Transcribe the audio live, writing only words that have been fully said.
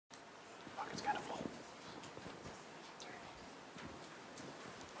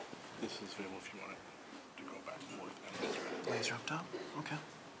this is available if you want it to go back and forth. Laser up top,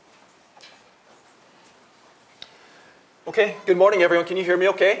 okay, good morning everyone. Can you hear me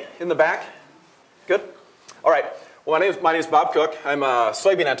okay in the back? Good? All right, well my name is Bob Koch. I'm a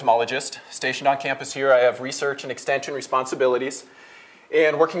soybean entomologist stationed on campus here. I have research and extension responsibilities.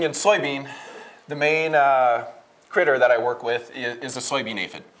 And working in soybean, the main critter that I work with is the soybean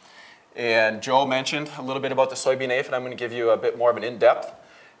aphid. And Joe mentioned a little bit about the soybean aphid. I'm going to give you a bit more of an in-depth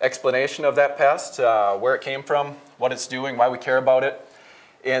explanation of that pest, where it came from, what it's doing, why we care about it,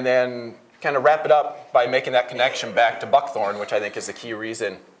 and then kind of wrap it up by making that connection back to buckthorn, which I think is the key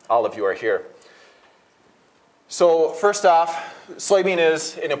reason all of you are here. So first off, soybean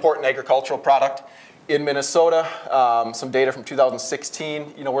is an important agricultural product in Minnesota. Some data from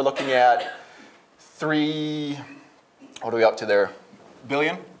 2016, we're looking at what are we up to there?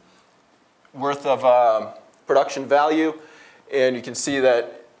 Billion worth of production value. And you can see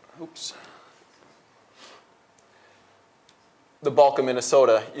that, the bulk of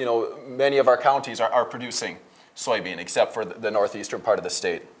Minnesota, many of our counties are producing soybean, except for the northeastern part of the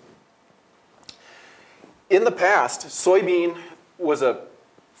state. In the past, soybean was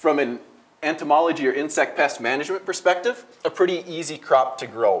from an entomology or insect pest management perspective, a pretty easy crop to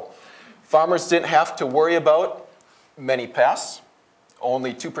grow. Farmers didn't have to worry about many pests.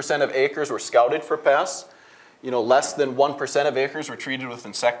 Only 2% of acres were scouted for pests. Less than 1% of acres were treated with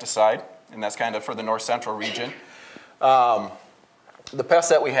insecticide, and that's kind of for the north central region. The pests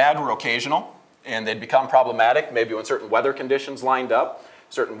that we had were occasional, and they'd become problematic maybe when certain weather conditions lined up,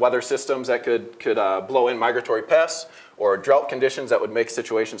 certain weather systems that could blow in migratory pests, or drought conditions that would make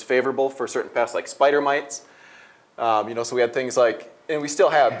situations favorable for certain pests like spider mites. So we had things like, and we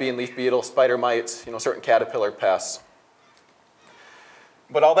still have bean leaf beetle, spider mites, certain caterpillar pests.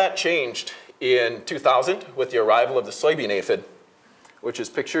 But all that changed in 2000 with the arrival of the soybean aphid, which is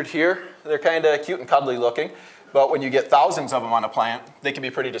pictured here. They're kind of cute and cuddly looking, but when you get thousands of them on a plant, they can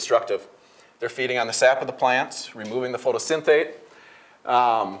be pretty destructive. They're feeding on the sap of the plants, removing the photosynthate.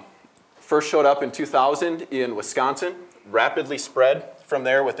 First showed up in 2000 in Wisconsin, rapidly spread from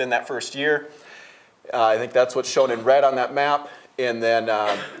there within that first year. I think that's what's shown in red on that map. And then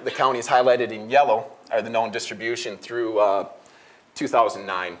the counties highlighted in yellow are the known distribution through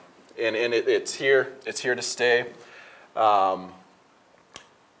 2009. And it's here to stay.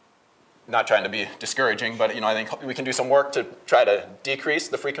 Not trying to be discouraging, but I think we can do some work to try to decrease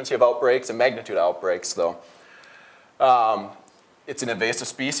the frequency of outbreaks and magnitude of outbreaks, though. It's an invasive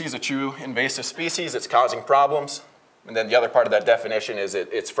species, a true invasive species. It's causing problems. And then the other part of that definition is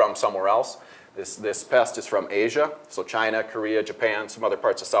it's from somewhere else. This pest is from Asia, so China, Korea, Japan, some other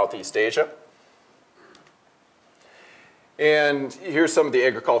parts of Southeast Asia. And here's some of the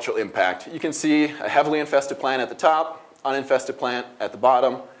agricultural impact. You can see a heavily infested plant at the top, uninfested plant at the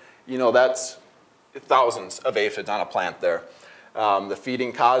bottom. That's thousands of aphids on a plant there. The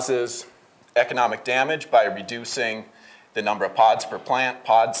feeding causes economic damage by reducing the number of pods per plant,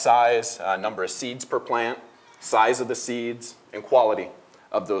 pod size, number of seeds per plant, size of the seeds, and quality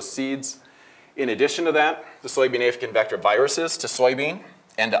of those seeds. In addition to that, the soybean aphid can vector viruses to soybean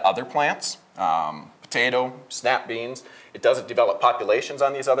and to other plants, potato, snap beans. It doesn't develop populations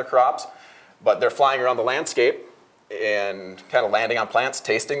on these other crops, but they're flying around the landscape and kind of landing on plants,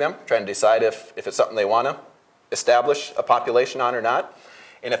 tasting them, trying to decide if it's something they want to establish a population on or not.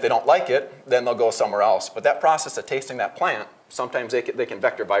 And if they don't like it, then they'll go somewhere else. But that process of tasting that plant, sometimes they can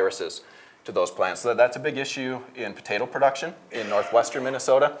vector viruses to those plants. So that's a big issue in potato production in northwestern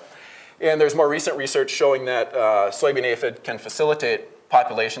Minnesota. And there's more recent research showing that soybean aphid can facilitate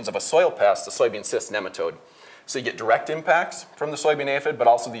populations of a soil pest, the soybean cyst nematode. So you get direct impacts from the soybean aphid, but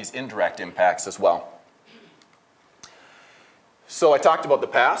also these indirect impacts as well. So I talked about the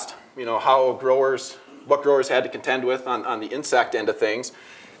past, what growers had to contend with on the insect end of things,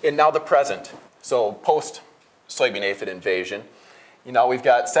 and now the present. So post soybean aphid invasion, we've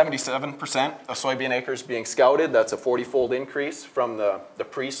got 77% of soybean acres being scouted. That's a 40-fold increase from the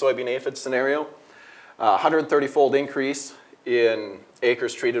pre-soybean aphid scenario. 130-fold increase in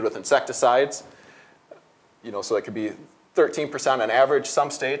acres treated with insecticides. So it could be 13% on average. Some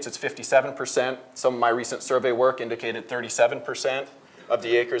states it's 57%. Some of my recent survey work indicated 37% of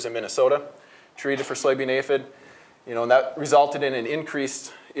the acres in Minnesota treated for soybean aphid. And that resulted in an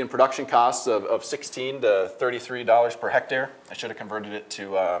increase in production costs of $16 to $33 per hectare. I should have converted it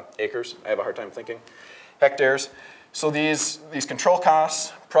to acres. I have a hard time thinking hectares. So these control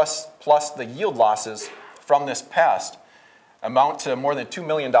costs plus the yield losses from this pest amount to more than $2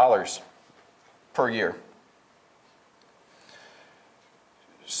 million per year.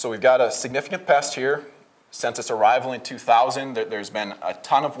 So we've got a significant pest here. Since its arrival in 2000, there's been a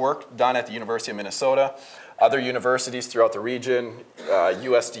ton of work done at the University of Minnesota, other universities throughout the region,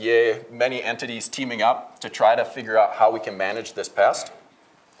 USDA, many entities teaming up to try to figure out how we can manage this pest.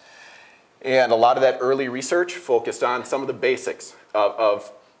 And a lot of that early research focused on some of the basics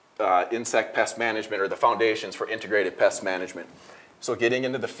of insect pest management, or the foundations for integrated pest management. So getting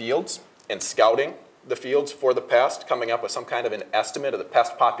into the fields and scouting the fields for the pest, coming up with some kind of an estimate of the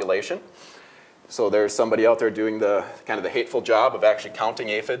pest population. So there's somebody out there doing the kind of the hateful job of actually counting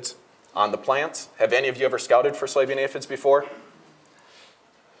aphids on the plants. Have any of you ever scouted for soybean aphids before?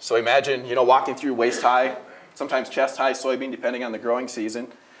 So imagine, walking through waist high, sometimes chest high soybean, depending on the growing season.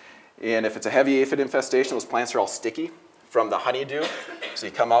 And if it's a heavy aphid infestation, those plants are all sticky from the honeydew. So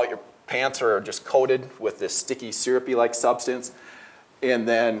you come out, your pants are just coated with this sticky, syrupy-like substance. And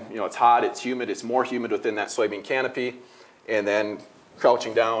then, it's hot, it's humid, it's more humid within that soybean canopy. And then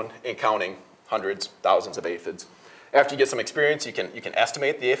crouching down and counting hundreds, thousands of aphids. After you get some experience, you can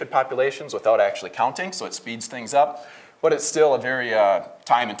estimate the aphid populations without actually counting, so it speeds things up. But it's still a very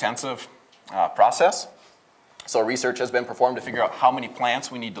time-intensive process. So research has been performed to figure out how many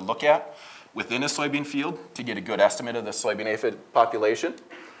plants we need to look at within a soybean field to get a good estimate of the soybean aphid population.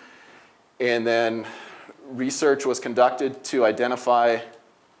 And then research was conducted to identify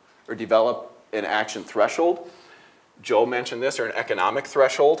or develop an action threshold. Joe mentioned this, or an economic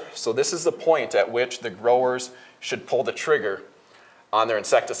threshold. So this is the point at which the growers should pull the trigger on their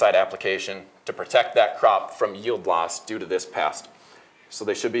insecticide application to protect that crop from yield loss due to this pest. So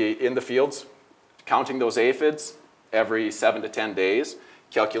they should be in the fields counting those aphids every 7 to 10 days,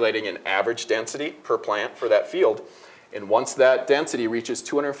 calculating an average density per plant for that field. And once that density reaches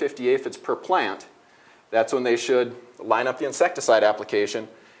 250 aphids per plant, that's when they should line up the insecticide application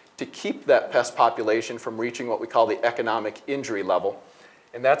to keep that pest population from reaching what we call the economic injury level.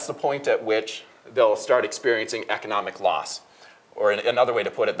 And that's the point at which they'll start experiencing economic loss. Or another way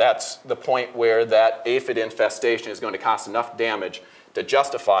to put it, that's the point where that aphid infestation is going to cause enough damage to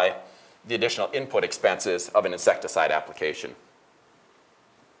justify the additional input expenses of an insecticide application.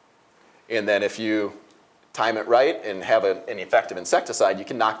 And then if you time it right and have an effective insecticide, you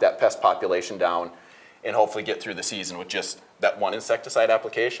can knock that pest population down and hopefully get through the season with just that one insecticide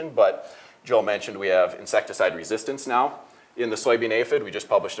application. But Joe mentioned we have insecticide resistance now in the soybean aphid. We just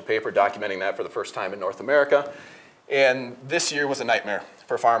published a paper documenting that for the first time in North America. And this year was a nightmare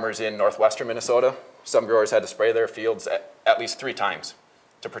for farmers in northwestern Minnesota. Some growers had to spray their fields at least 3 times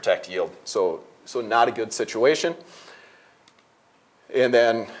to protect yield. So not a good situation. And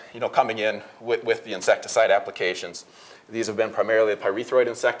then, coming in with the insecticide applications, these have been primarily the pyrethroid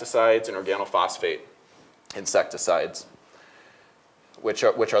insecticides and organophosphate insecticides, which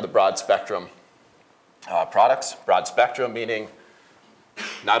are the broad spectrum products. Broad spectrum meaning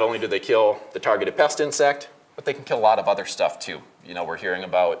not only do they kill the targeted pest insect, but they can kill a lot of other stuff too. We're hearing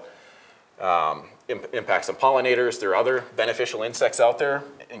about impacts on pollinators. There are other beneficial insects out there,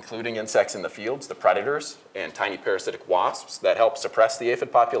 including insects in the fields, the predators, and tiny parasitic wasps that help suppress the aphid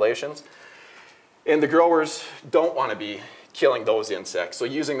populations. And the growers don't want to be killing those insects. So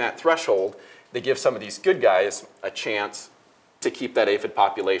using that threshold, they give some of these good guys a chance to keep that aphid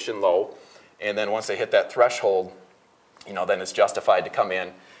population low. And then once they hit that threshold, then it's justified to come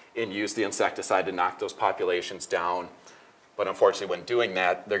in and use the insecticide to knock those populations down. But unfortunately, when doing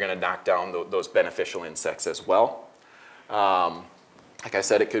that, they're going to knock down those beneficial insects as well. Like I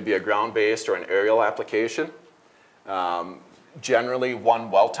said, it could be a ground-based or an aerial application. Generally,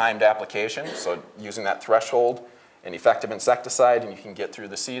 one well-timed application, so using that threshold, an effective insecticide, and you can get through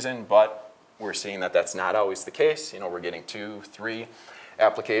the season. But we're seeing that that's not always the case. We're getting 2, 3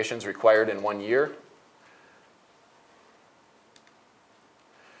 applications required in 1 year.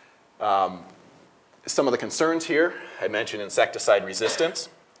 Some of the concerns here, I mentioned insecticide resistance.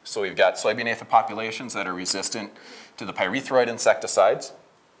 So we've got soybean aphid populations that are resistant to the pyrethroid insecticides.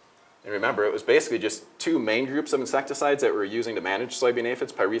 And remember, it was basically just 2 main groups of insecticides that we're using to manage soybean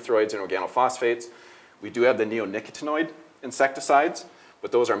aphids, pyrethroids and organophosphates. We do have the neonicotinoid insecticides,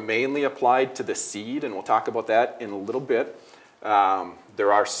 but those are mainly applied to the seed, and we'll talk about that in a little bit.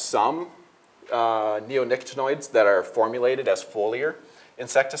 There are some neonicotinoids that are formulated as foliar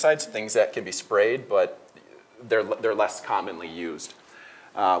insecticides, things that can be sprayed, but they're less commonly used.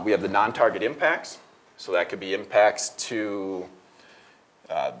 We have the non-target impacts, so that could be impacts to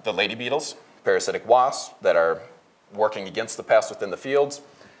the lady beetles, parasitic wasps that are working against the pest within the fields.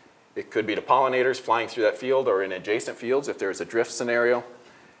 It could be to pollinators flying through that field or in adjacent fields if there's a drift scenario.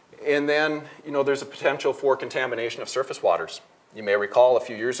 And then, there's a potential for contamination of surface waters. You may recall a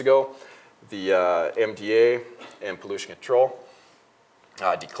few years ago, the MDA and Pollution Control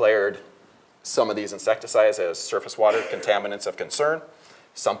declared some of these insecticides as surface water contaminants of concern.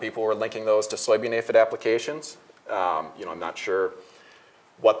 Some people were linking those to soybean aphid applications. I'm not sure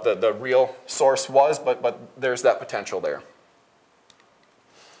what the real source was, but there's that potential there.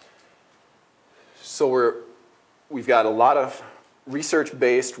 So we've got a lot of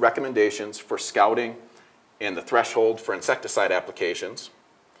research-based recommendations for scouting and the threshold for insecticide applications.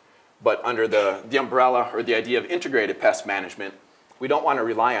 But under the umbrella or the idea of integrated pest management, we don't want to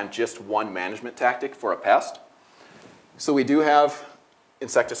rely on just one management tactic for a pest. So we do have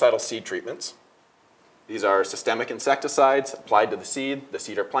insecticidal seed treatments. These are systemic insecticides applied to the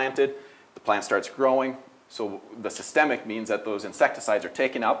seed are planted, the plant starts growing. So the systemic means that those insecticides are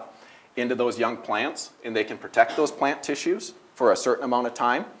taken up into those young plants and they can protect those plant tissues for a certain amount of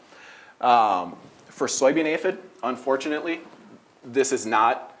time. For soybean aphid, unfortunately, this is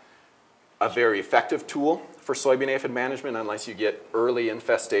not a very effective tool for soybean aphid management unless you get early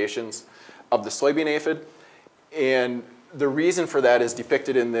infestations of the soybean aphid. And the reason for that is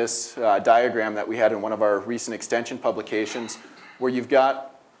depicted in this diagram that we had in one of our recent extension publications, where you've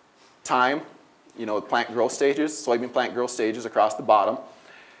got time, plant growth stages, soybean plant growth stages across the bottom.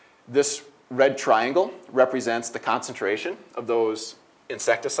 This red triangle represents the concentration of those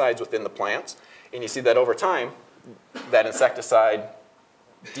insecticides within the plants. And you see that over time, that insecticide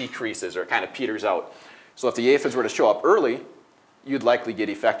decreases or kind of peters out. So if the aphids were to show up early, you'd likely get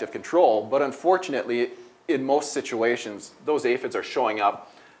effective control. But unfortunately, in most situations, those aphids are showing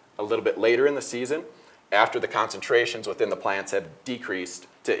up a little bit later in the season after the concentrations within the plants have decreased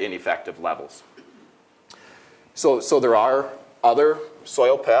to ineffective levels. So there are other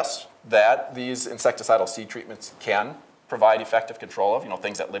soil pests that these insecticidal seed treatments can provide effective control of,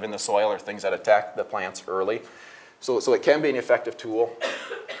 things that live in the soil or things that attack the plants early. So it can be an effective tool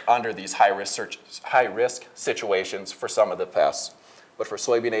under these high-risk situations for some of the pests. But for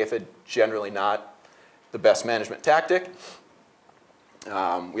soybean aphid, generally not the best management tactic.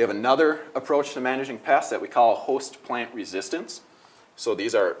 We have another approach to managing pests that we call host plant resistance. So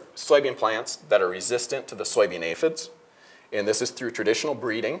these are soybean plants that are resistant to the soybean aphids. And this is through traditional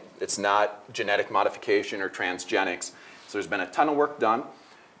breeding. It's not genetic modification or transgenics. So there's been a ton of work done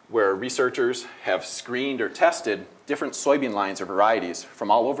where researchers have screened or tested different soybean lines or varieties from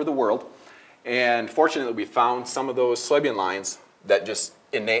all over the world. And fortunately, we found some of those soybean lines that just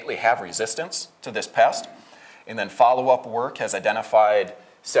innately have resistance to this pest. And then follow-up work has identified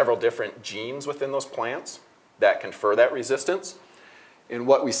several different genes within those plants that confer that resistance. And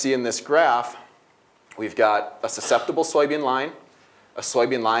what we see in this graph, we've got a susceptible soybean line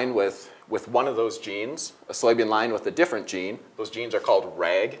with one of those genes, a soybean line with a different gene. Those genes are called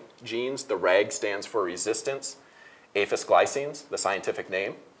RAG genes. The RAG stands for resistance aphis glycines, the scientific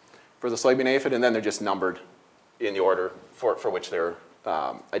name for the soybean aphid, and then they're just numbered in the order for which they're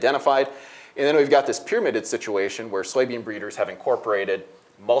identified. And then we've got this pyramided situation where soybean breeders have incorporated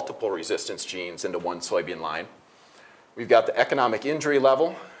multiple resistance genes into one soybean line. We've got the economic injury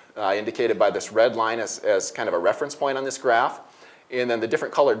level indicated by this red line as kind of a reference point on this graph. And then the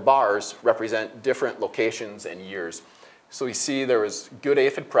different colored bars represent different locations and years. So we see there was good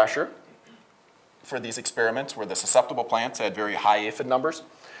aphid pressure for these experiments where the susceptible plants had very high aphid numbers.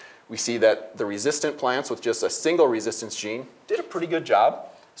 We see that the resistant plants with just a single resistance gene did a pretty good job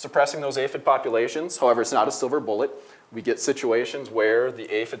suppressing those aphid populations. However, it's not a silver bullet. We get situations where the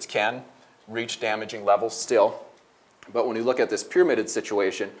aphids can reach damaging levels still. But when we look at this pyramided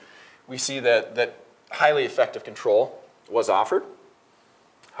situation, we see that highly effective control was offered.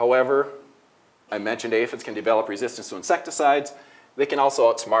 However, I mentioned aphids can develop resistance to insecticides. They can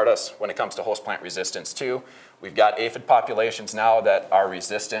also outsmart us when it comes to host plant resistance too. We've got aphid populations now that are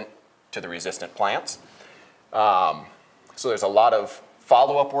resistant to the resistant plants. So there's a lot of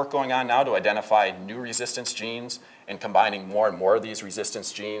follow-up work going on now to identify new resistance genes and combining more and more of these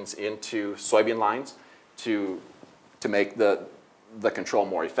resistance genes into soybean lines to make the control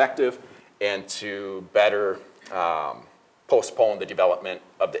more effective and to better postpone the development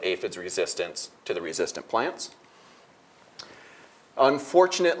of the aphid's resistance to the resistant plants.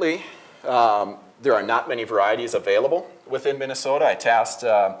 Unfortunately, there are not many varieties available within Minnesota. I tasked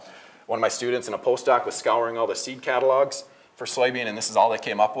one of my students in a postdoc with scouring all the seed catalogs for soybean, and this is all they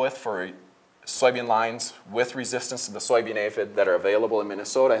came up with for soybean lines with resistance to the soybean aphid that are available in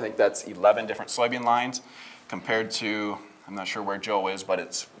Minnesota. I think that's 11 different soybean lines compared to, I'm not sure where Joe is, but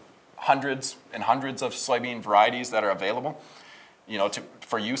it's hundreds and hundreds of soybean varieties that are available,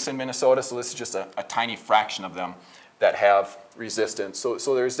 for use in Minnesota. So this is just a tiny fraction of them that have resistance.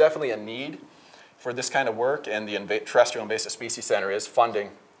 So there's definitely a need for this kind of work, and the Terrestrial Invasive Species Center is funding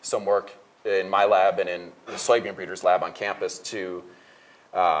some work in my lab and in the soybean breeders lab on campus to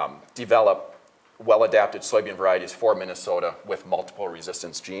develop well-adapted soybean varieties for Minnesota with multiple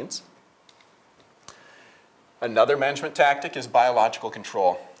resistance genes. Another management tactic is biological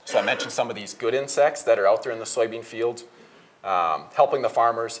control. So I mentioned some of these good insects that are out there in the soybean fields, helping the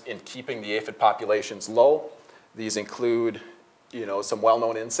farmers in keeping the aphid populations low. These include, some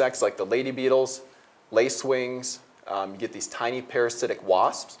well-known insects like the lady beetles, lacewings. You get these tiny parasitic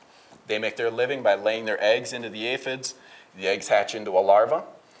wasps. They make their living by laying their eggs into the aphids. The eggs hatch into a larva,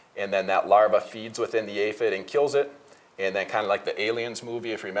 and then that larva feeds within the aphid and kills it. And then kind of like the Aliens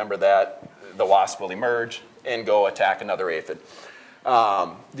movie, if you remember that, the wasp will emerge and go attack another aphid.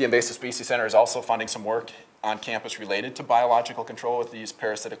 The Invasive Species Center is also funding some work on campus related to biological control with these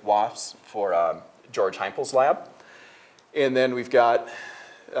parasitic wasps for George Heimpel's lab. And then we've got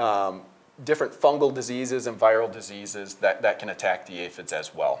different fungal diseases and viral diseases that can attack the aphids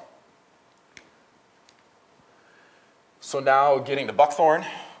as well. So now getting to buckthorn,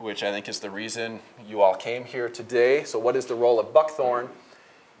 which I think is the reason you all came here today. So what is the role of buckthorn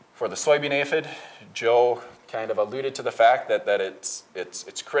for the soybean aphid? Joe kind of alluded to the fact that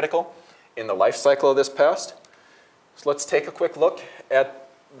it's critical in the life cycle of this pest. So let's take a quick look at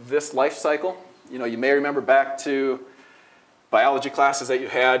this life cycle. You may remember back to biology classes that you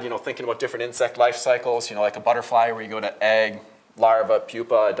had, thinking about different insect life cycles, like a butterfly where you go to egg, larva,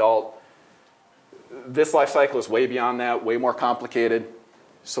 pupa, adult. This life cycle is way beyond that, way more complicated.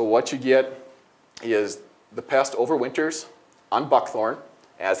 So what you get is the pest overwinters on buckthorn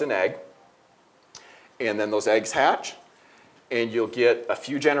as an egg, and then those eggs hatch, and you'll get a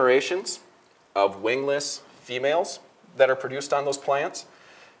few generations of wingless females that are produced on those plants.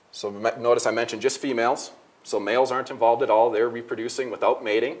 So notice I mentioned just females. So males aren't involved at all. They're reproducing without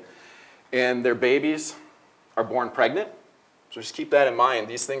mating. And their babies are born pregnant. So just keep that in mind.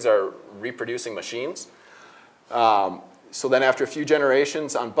 These things are reproducing machines. So then after a few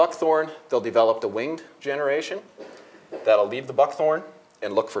generations on buckthorn, they'll develop the winged generation that'll leave the buckthorn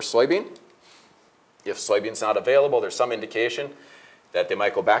and look for soybean. If soybean's not available, there's some indication that they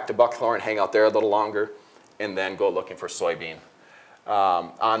might go back to buckthorn, hang out there a little longer, and then go looking for soybean.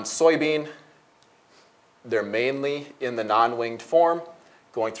 On soybean, they're mainly in the non-winged form,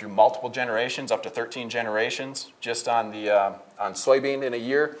 going through multiple generations, up to 13 generations, just on soybean in a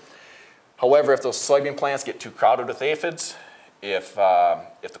year. However, if those soybean plants get too crowded with aphids, if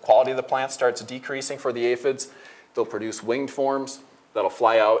the quality of the plant starts decreasing for the aphids, they'll produce winged forms that'll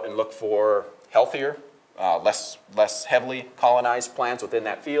fly out and look for healthier, less heavily colonized plants within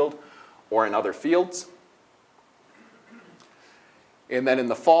that field or in other fields. And then in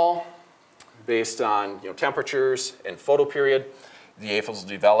the fall, based on temperatures and photo period, the aphids will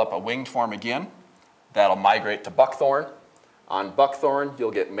develop a winged form again that'll migrate to buckthorn. On buckthorn,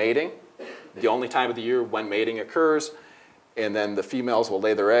 you'll get mating, the only time of the year when mating occurs, and then the females will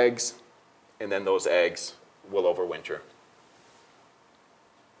lay their eggs, and then those eggs will overwinter.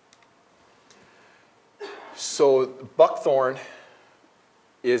 So buckthorn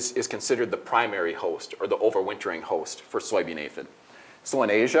is considered the primary host, or the overwintering host for soybean aphid. So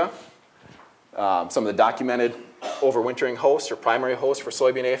in Asia, some of the documented overwintering hosts or primary hosts for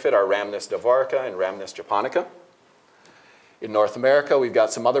soybean aphid are Rhamnus davarica and Rhamnus japonica. In North America, we've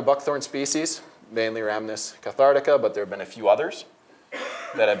got some other buckthorn species, mainly Rhamnus cathartica, but there have been a few others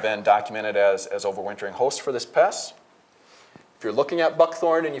that have been documented as overwintering hosts for this pest. If you're looking at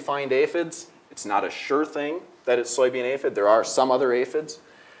buckthorn and you find aphids, it's not a sure thing that it's soybean aphid. There are some other aphids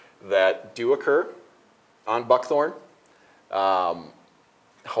that do occur on buckthorn.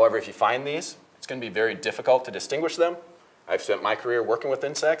 However, if you find these, it's going to be very difficult to distinguish them. I've spent my career working with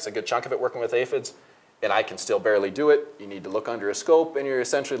insects, a good chunk of it working with aphids, and I can still barely do it. You need to look under a scope, and you're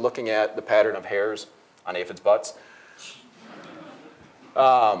essentially looking at the pattern of hairs on aphids' butts.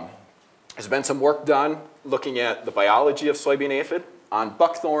 There's been some work done looking at the biology of soybean aphid on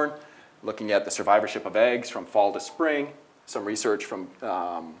buckthorn, looking at the survivorship of eggs from fall to spring. Some research from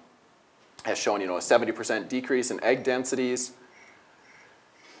has shown a 70% decrease in egg densities.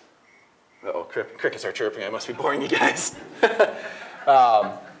 Uh-oh, crickets are chirping. I must be boring you guys.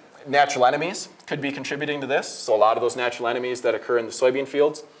 Natural enemies could be contributing to this. So a lot of those natural enemies that occur in the soybean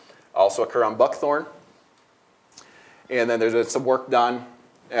fields also occur on buckthorn. And then there's been some work done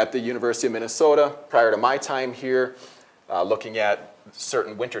at the University of Minnesota prior to my time here, looking at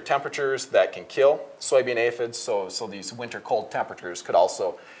certain winter temperatures that can kill soybean aphids. So these winter cold temperatures could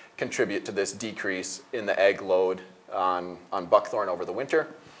also contribute to this decrease in the egg load on buckthorn over the winter.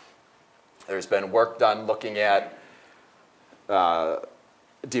 There's been work done looking at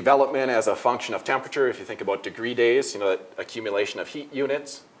development as a function of temperature. If you think about degree days, that accumulation of heat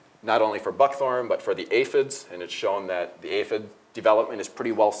units, not only for buckthorn, but for the aphids. And it's shown that the aphid development is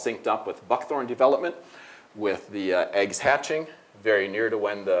pretty well synced up with buckthorn development, with the eggs hatching very near to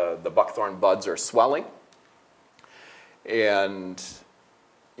when the buckthorn buds are swelling. And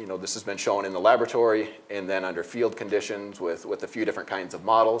this has been shown in the laboratory and then under field conditions with a few different kinds of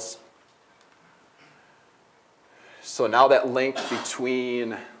models. So now that link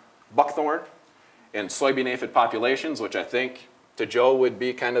between buckthorn and soybean aphid populations, which I think to Joe would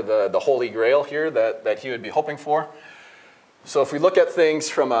be kind of the holy grail here that he would be hoping for. So if we look at things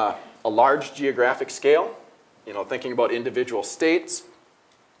from a large geographic scale, thinking about individual states,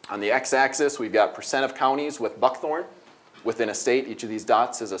 on the x-axis we've got percent of counties with buckthorn within a state. Each of these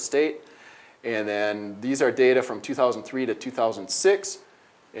dots is a state. And then these are data from 2003 to 2006,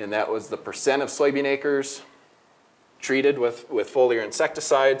 and that was the percent of soybean acres treated with foliar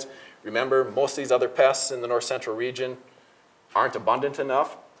insecticides. Remember, most of these other pests in the north central region aren't abundant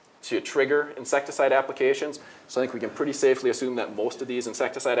enough to trigger insecticide applications. So I think we can pretty safely assume that most of these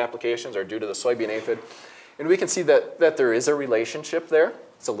insecticide applications are due to the soybean aphid. And we can see that there is a relationship there.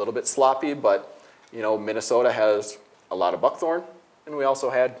 It's a little bit sloppy, but Minnesota has a lot of buckthorn, and we also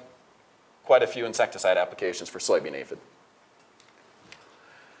had quite a few insecticide applications for soybean aphid.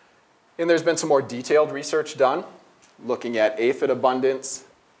 And there's been some more detailed research done looking at aphid abundance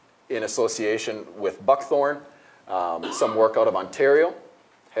in association with buckthorn. Some work out of Ontario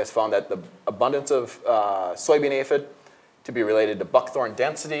has found that the abundance of soybean aphid to be related to buckthorn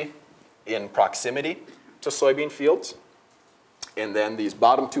density in proximity to soybean fields. And then these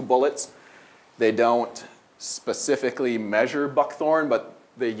bottom two bullets, they don't specifically measure buckthorn, but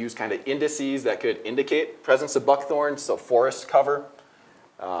they use kind of indices that could indicate presence of buckthorn. So forest cover,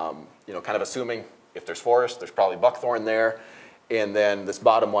 kind of assuming if there's forest, there's probably buckthorn there. And then this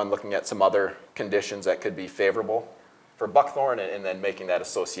bottom one looking at some other conditions that could be favorable for buckthorn, and then making that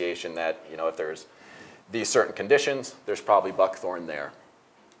association that, if there's these certain conditions, there's probably buckthorn there.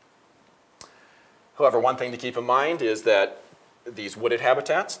 However, one thing to keep in mind is that these wooded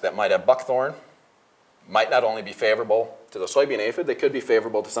habitats that might have buckthorn might not only be favorable to the soybean aphid, they could be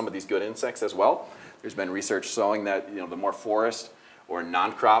favorable to some of these good insects as well. There's been research showing that the more forest or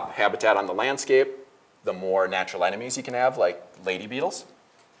non-crop habitat on the landscape, the more natural enemies you can have, like lady beetles.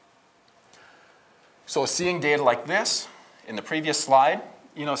 So seeing data like this in the previous slide,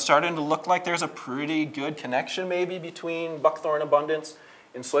 starting to look like there's a pretty good connection maybe between buckthorn abundance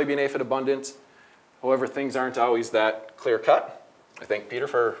and soybean aphid abundance. However, things aren't always that clear cut. I thank Peter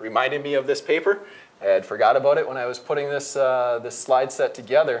for reminding me of this paper. I had forgot about it when I was putting this slide set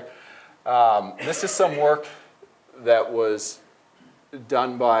together. This is some work that was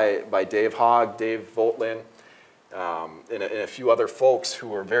done by Dave Hogg, Dave Voltlin, and a few other folks who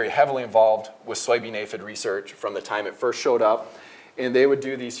were very heavily involved with soybean aphid research from the time it first showed up. And they would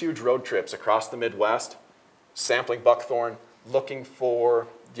do these huge road trips across the Midwest, sampling buckthorn, looking for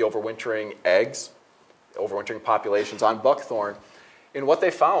the overwintering eggs, overwintering populations on buckthorn. And what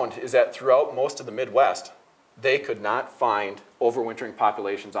they found is that throughout most of the Midwest, they could not find overwintering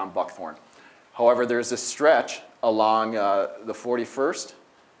populations on buckthorn. However, there's this stretch along the 41st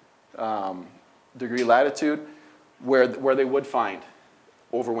degree latitude where they would find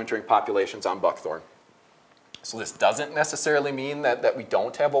overwintering populations on buckthorn. So this doesn't necessarily mean that we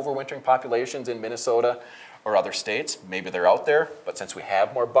don't have overwintering populations in Minnesota or other states. Maybe they're out there, but since we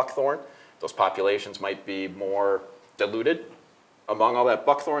have more buckthorn, those populations might be more diluted among all that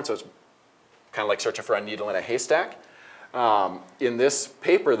buckthorn, so it's kind of like searching for a needle in a haystack. In this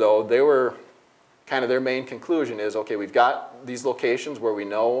paper, though, they were kind of their main conclusion is, okay, we've got these locations where we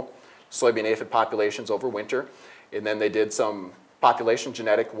know soybean aphid populations overwinter, and then they did some population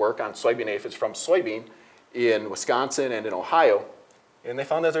genetic work on soybean aphids from soybean in Wisconsin and in Ohio, and they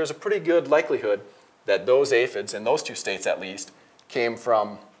found that there's a pretty good likelihood that those aphids, in those two states at least, came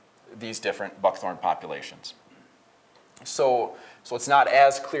from these different buckthorn populations. So it's not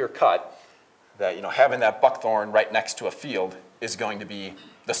as clear cut that having that buckthorn right next to a field is going to be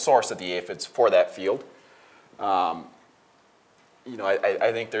the source of the aphids for that field. I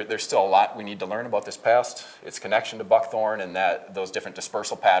think there's still a lot we need to learn about this pest, its connection to buckthorn, and those different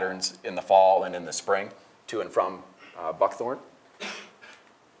dispersal patterns in the fall and in the spring to and from buckthorn.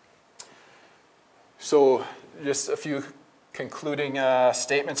 So just a few concluding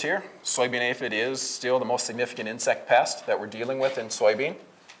statements here. Soybean aphid is still the most significant insect pest that we're dealing with in soybean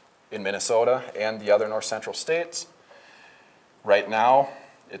in Minnesota and the other north central states. Right now,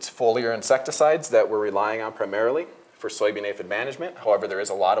 it's foliar insecticides that we're relying on primarily for soybean aphid management. However, there is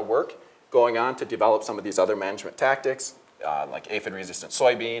a lot of work going on to develop some of these other management tactics, like aphid-resistant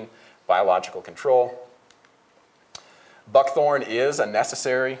soybean, biological control. Buckthorn is a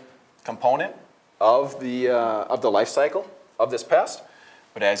necessary component of the life cycle of this pest.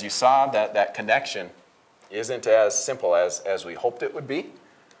 But as you saw, that connection isn't as simple as we hoped it would be.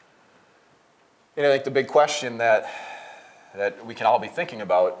 And I think the big question that we can all be thinking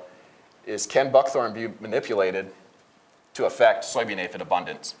about is, can buckthorn be manipulated to affect soybean aphid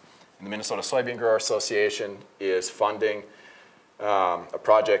abundance? And the Minnesota Soybean Grower Association is funding a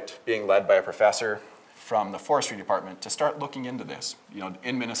project being led by a professor from the forestry department to start looking into this. You know,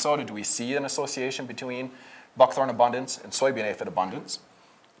 in Minnesota, do we see an association between buckthorn abundance and soybean aphid abundance?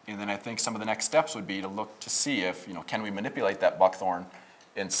 And then I think some of the next steps would be to look to see if, you know, can we manipulate that buckthorn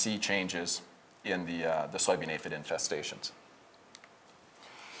and see changes in the soybean aphid infestations.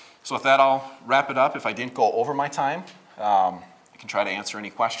 So with that, I'll wrap it up. If I didn't go over my time, I can try to answer any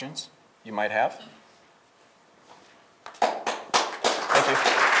questions you might have. Thank you.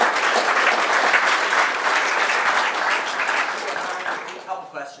 A couple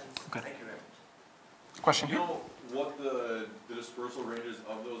questions. Okay. Thank you very much. Question Do you here? know what the dispersal ranges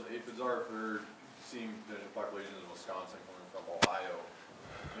of those aphids are? If they're seeing potential populations in Wisconsin coming from Ohio,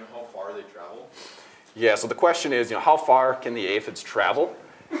 do you know how far they travel? Yeah, so the question is, you know, how far can the aphids travel?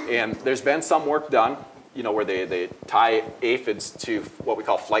 And there's been some work done, you know, where they tie aphids to what we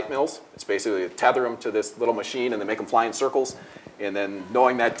call flight mills. It's basically they tether them to this little machine and they make them fly in circles. And then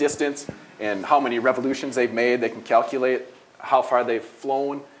knowing that distance and how many revolutions they've made, they can calculate how far they've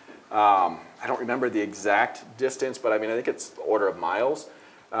flown. I don't remember the exact distance, but I mean, I think it's the order of miles.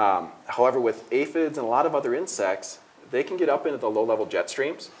 However, with aphids and a lot of other insects, they can get up into the low-level jet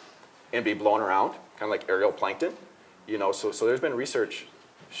streams and be blown around, kind of like aerial plankton. You know, so there's been research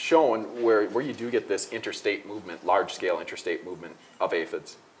shown where you do get this interstate movement, large-scale interstate movement of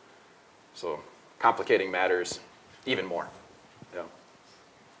aphids. So complicating matters even more. Yeah.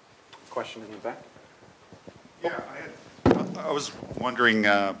 Question in the back? Yeah, I was wondering,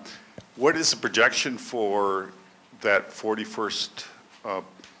 what is the projection for that 41st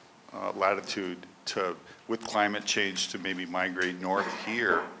latitude with climate change to maybe migrate north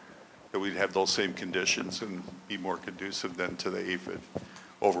here, that we'd have those same conditions and be more conducive then to the aphid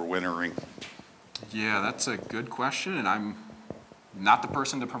overwintering? Yeah, that's a good question, and I'm not the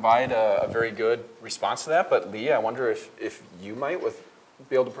person to provide a very good response to that, but Lee, I wonder if you might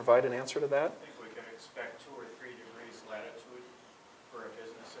be able to provide an answer to that? I think we can expect 2 or 3 degrees latitude for a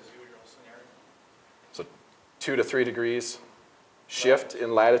business as usual scenario. So 2 to 3 degrees shift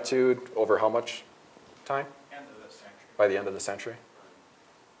in latitude over how much time? End of the century. By the end of the century?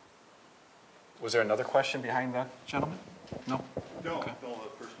 Was there another question behind that, gentleman? No? No, Okay. no,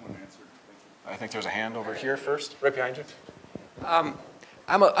 the first one answered. Thank you. I think there's a hand over here first, right behind you. I'm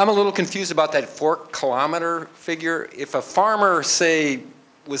a little confused about that 4-kilometer figure. If a farmer, say,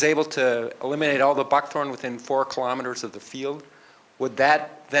 was able to eliminate all the buckthorn within 4 kilometers of the field, would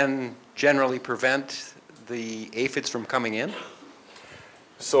that then generally prevent the aphids from coming in?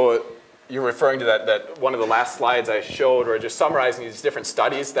 So you're referring to that one of the last slides I showed, or just summarizing these different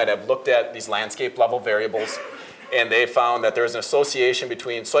studies that have looked at these landscape level variables, and they found that there's an association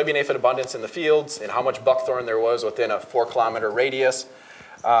between soybean aphid abundance in the fields and how much buckthorn there was within a 4-kilometer radius.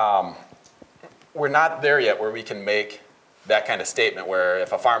 We're not there yet where we can make that kind of statement where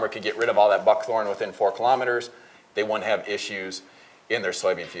if a farmer could get rid of all that buckthorn within 4 kilometers, they wouldn't have issues in their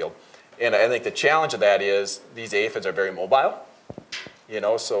soybean field. And I think the challenge of that is these aphids are very mobile. You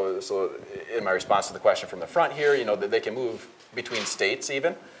know, so in my response to the question from the front here, you know, that they can move between states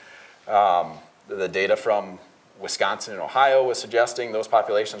even. The data from Wisconsin and Ohio was suggesting those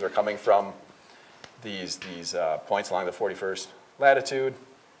populations are coming from these points along the 41st latitude.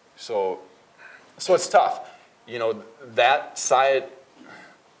 So it's tough. You know, that side,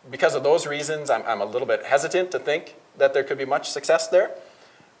 because of those reasons, I'm a little bit hesitant to think that there could be much success there,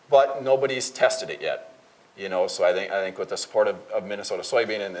 but nobody's tested it yet. You know, so I think with the support of Minnesota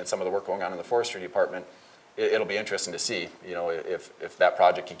Soybean and some of the work going on in the forestry department, it'll be interesting to see, you know, if that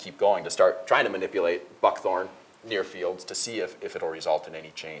project can keep going to start trying to manipulate buckthorn near fields to see if it'll result in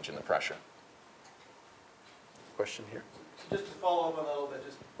any change in the pressure. Question here. So just to follow up on that a little bit,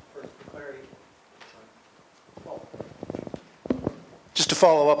 just for clarity. Just to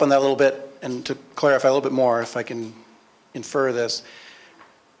follow up on that a little bit and to clarify a little bit more, if I can infer this,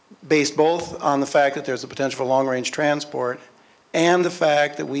 based both on the fact that there's a potential for long-range transport and the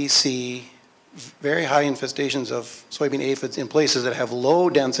fact that we see very high infestations of soybean aphids in places that have low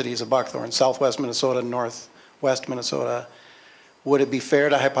densities of buckthorn, southwest Minnesota, northwest Minnesota, would it be fair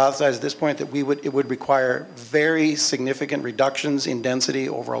to hypothesize at this point that it would require very significant reductions in density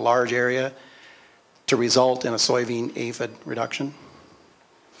over a large area to result in a soybean aphid reduction?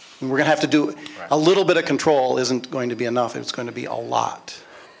 And we're going to have to do a little bit of control isn't going to be enough. It's going to be a lot.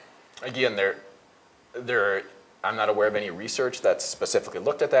 Again, there I'm not aware of any research that's specifically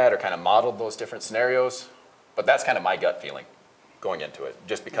looked at that or kind of modeled those different scenarios, but that's kind of my gut feeling going into it,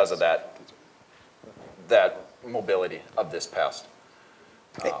 just because of that mobility of this pest.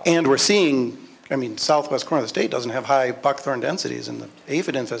 And we're seeing, I mean, southwest corner of the state doesn't have high buckthorn densities, and the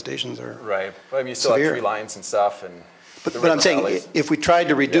aphid infestations are Right, but I mean, you still have severe. tree lines and stuff, and But the I'm river saying, valleys. if we tried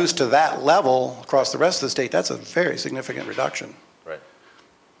to reduce to that level across the rest of the state, that's a very significant reduction. Right.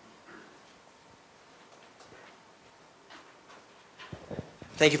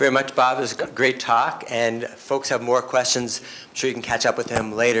 Thank you very much, Bob. It was a great talk, and folks have more questions. I'm sure you can catch up with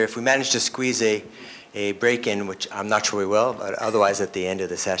him later. If we manage to squeeze a break in, which I'm not sure we will, but otherwise at the end of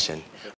the session.